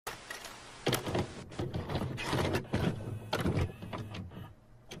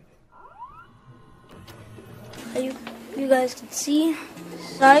you guys can see.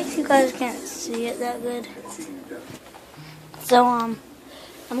 Sorry if you guys can't see it that good. So I'm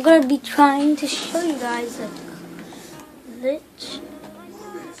gonna be trying to show you guys a glitch,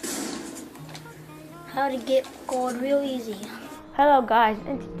 how to get gold real easy. Hello guys,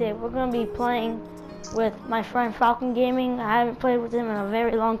 and today we're gonna be playing with my friend Falcon Gaming. I haven't played with him in a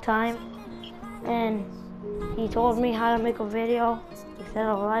very long time, and he told me how to make a video instead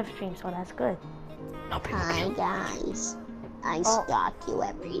of a live stream, so that's good. Hi guys, I stalk you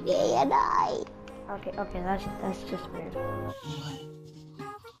every day and night. Okay, that's just weird.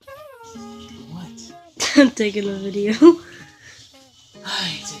 What? I'm taking a video.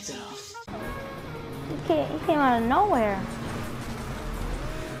 I take that off. He came out of nowhere.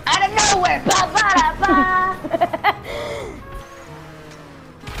 Out of nowhere! Ba ba da ba!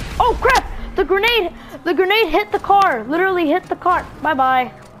 Oh crap! The grenade hit the car. Literally hit the car. Bye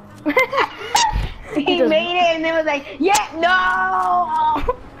bye. He made it and then was like, yeah, no!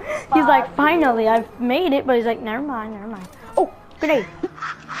 He's like, finally, I've made it, but he's like, never mind. Oh, grenade.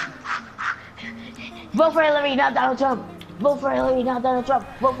 Vote for Hillary, not Donald Trump. Vote for Hillary, not Donald Trump.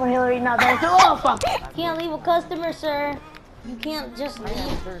 Vote for Hillary, not Donald Trump. Oh, fuck. Can't leave a customer, sir. You can't just leave. I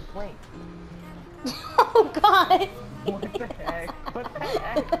have third plate. Oh, God. What the heck? What the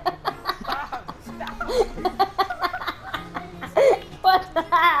heck? Stop. What the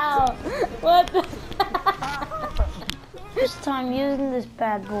hell? What the First time using this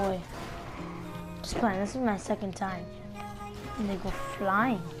bad boy. Just playing. This is my second time. And they go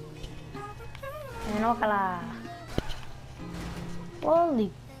flying. And okala.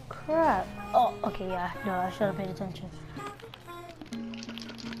 Holy crap. Oh, okay, yeah. No, I should have paid attention.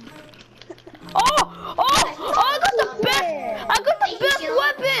 Oh, I got the best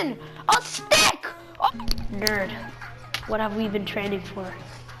weapon! A stick! Oh. Nerd. What have we been training for?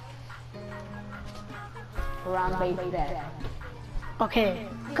 Round base death. Okay.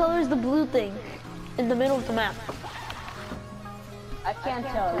 What color is the blue thing in the middle of the map? I can't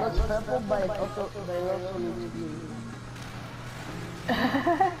tell. It looks purple, but it also looks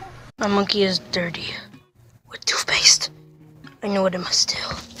blue. My monkey is dirty. With toothpaste. I know what I must do.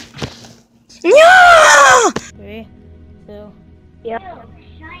 Yeah! 3, 2. Yep.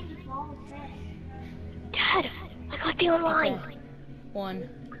 Dad, I got the online. Okay. 1.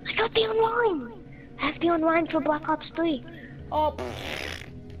 I got the online. I have the online for Black Ops 3. Oh.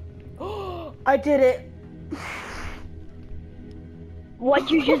 I did it. What'd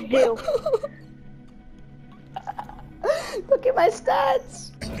you just do? Look at my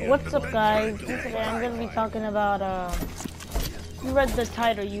stats. What's up, guys? Today I'm gonna be talking about you read the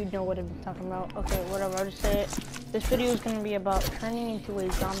title, you know what I'm talking about. Okay, whatever, I'll just say it. This video is gonna be about turning into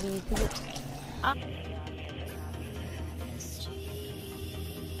a zombie YouTuber.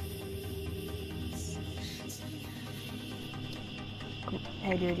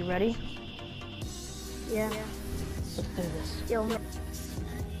 Hey dude, you ready? Yeah. Let's do this. Yo, man.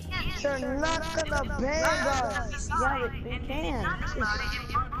 They're not gonna bang us! Yeah, they can.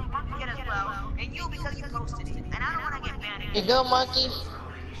 You go, monkey.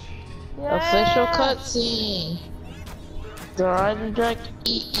 Yeah. Official cutscene. The Ride and Direct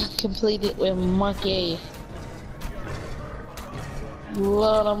EE completed with monkey.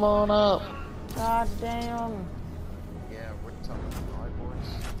 Load them on up. God damn. Yeah, we're talking hard boys.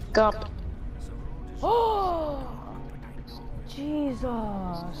 Gump. Oh,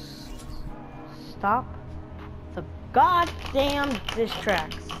 Jesus. Stop the goddamn diss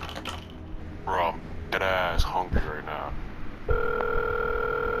tracks. Bro, that ass hungry right now.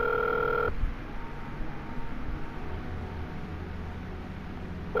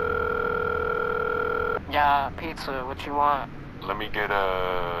 Yeah, pizza, what you want? Let me get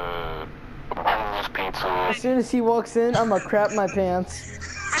a boneless pizza. As soon as he walks in, I'm gonna crap my pants.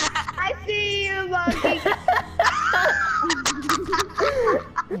 I see you, monkey!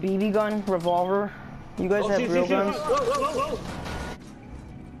 BB gun, revolver. You guys have real guns? Whoa.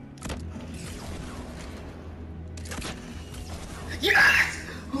 Yes!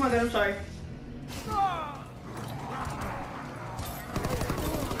 Oh my god, I'm sorry.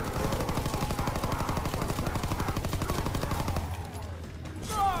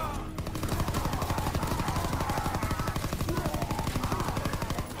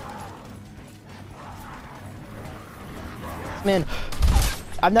 Man,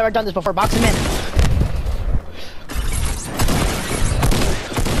 I've never done this before. Box him in.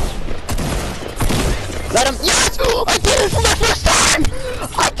 Let him. Yes! I did it for the first time!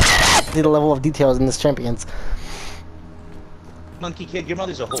 I did it! See the level of details in this Champions. monkey kid, your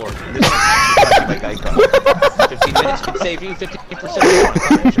mother's a whore. And this is my guy comes. 15 minutes can save you 50%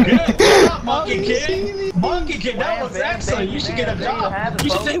 more. Good, monkey kid. Monkey kid, that was excellent. You should get a job.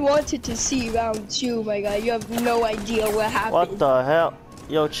 I wanted to see round 2, my guy. You have no idea what happened. What the hell?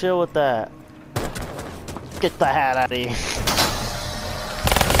 Yo, chill with that. Get the hat out of here.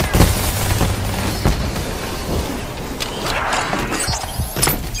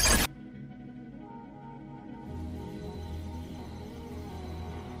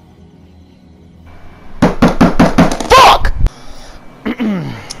 Fuck!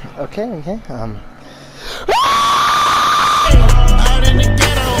 Okay.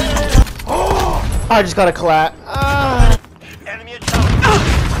 I just got a collat. Enemy at Charlie.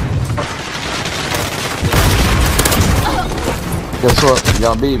 Guess what?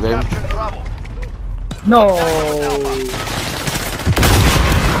 Y'all B, baby. No.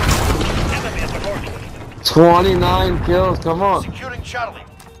 29 kills. Come on. Securing Charlie.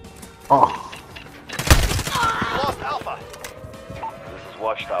 Oh. Lost Alpha. This is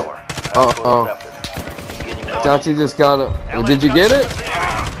Watchtower. Uh-oh. Chachi just got it. Did you get it?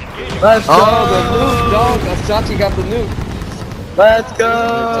 Let's go. Oh, the nuke, dog. Chachi got the nuke. Let's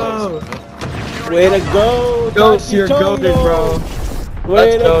go. Way to go. Ghost, you're goated, bro.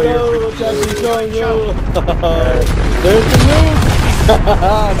 Way to go. Chachi showing you. There's the nuke.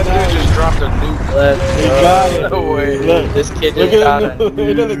 Nice. Just dropped a nuke. Let's go. No way. Look, This kid look just at got the it.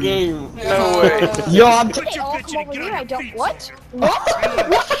 end of the game. No way. Yo, I'm Okay, I'll come over here. I don't. What?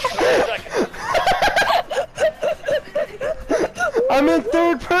 I'm in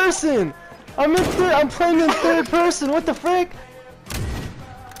third person. I'm playing in third person. What the frick?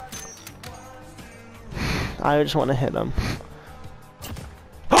 I just want to hit him.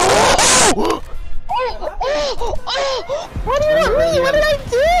 What did I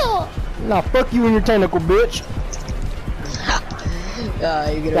do? Nah, fuck you and your tentacle, bitch.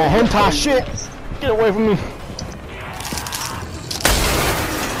 You That hentai shit. Get away from me.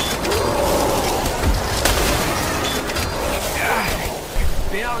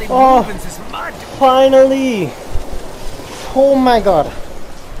 Oh, finally! Oh my god!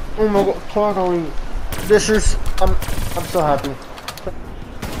 Oh my god! Finally! This is I'm so happy.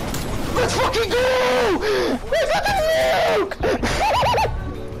 Let's fucking go! We got the nuke!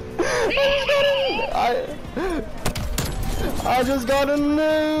 I just got a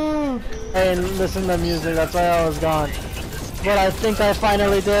nuke! And listen to music. That's why I was gone. But I think I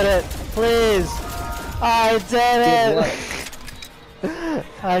finally did it. Please! I did it!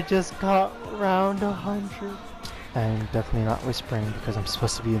 I just got round 100. I'm definitely not whispering because I'm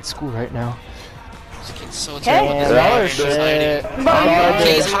supposed to be in school right now. So Damn, shit.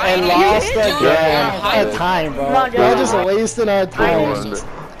 I lost again. Our time, bro. You're just wasting our time.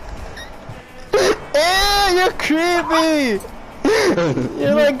 Ew, you're creepy!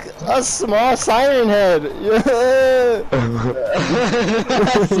 You're like a small siren head.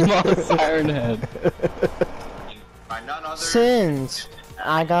 Small siren head. Sins.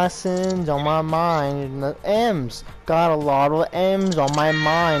 I got sins on my mind. The M's. Got a lot of M's on my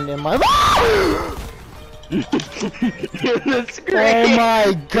mind. And my. That's great. Oh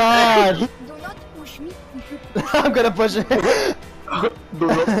my god. Do not push me. I'm gonna push it. Do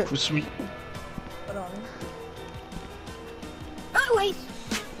not push me. Oh, wait.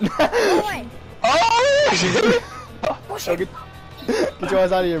 Go away. Oh! Push it. Get your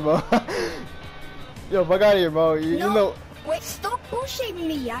ass out of here, bro. Yo, fuck out of here, bro. You know. Wait, stop pushing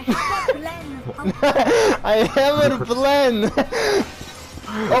me. I have a plan. I have a plan.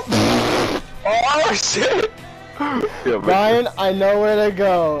 Oh shit! Ryan, I know where to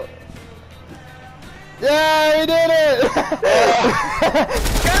go. Yeah, we did it!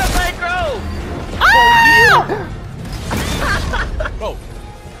 Got a micro! Ah! Bro,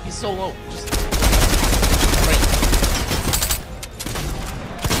 he's so low.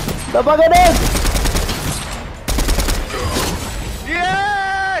 The fuck it is!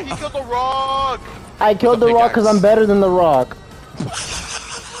 Yeah! He killed the Rock! I killed the Rock because I'm better than the Rock.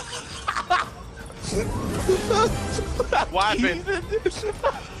 What happened?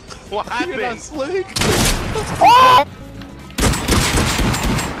 What happened? You're not slick. Oh!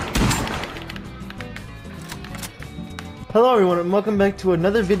 Hello everyone and welcome back to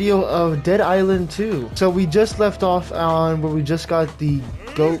another video of Dead Island 2. So we just left off on where we just got the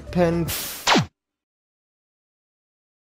goat pen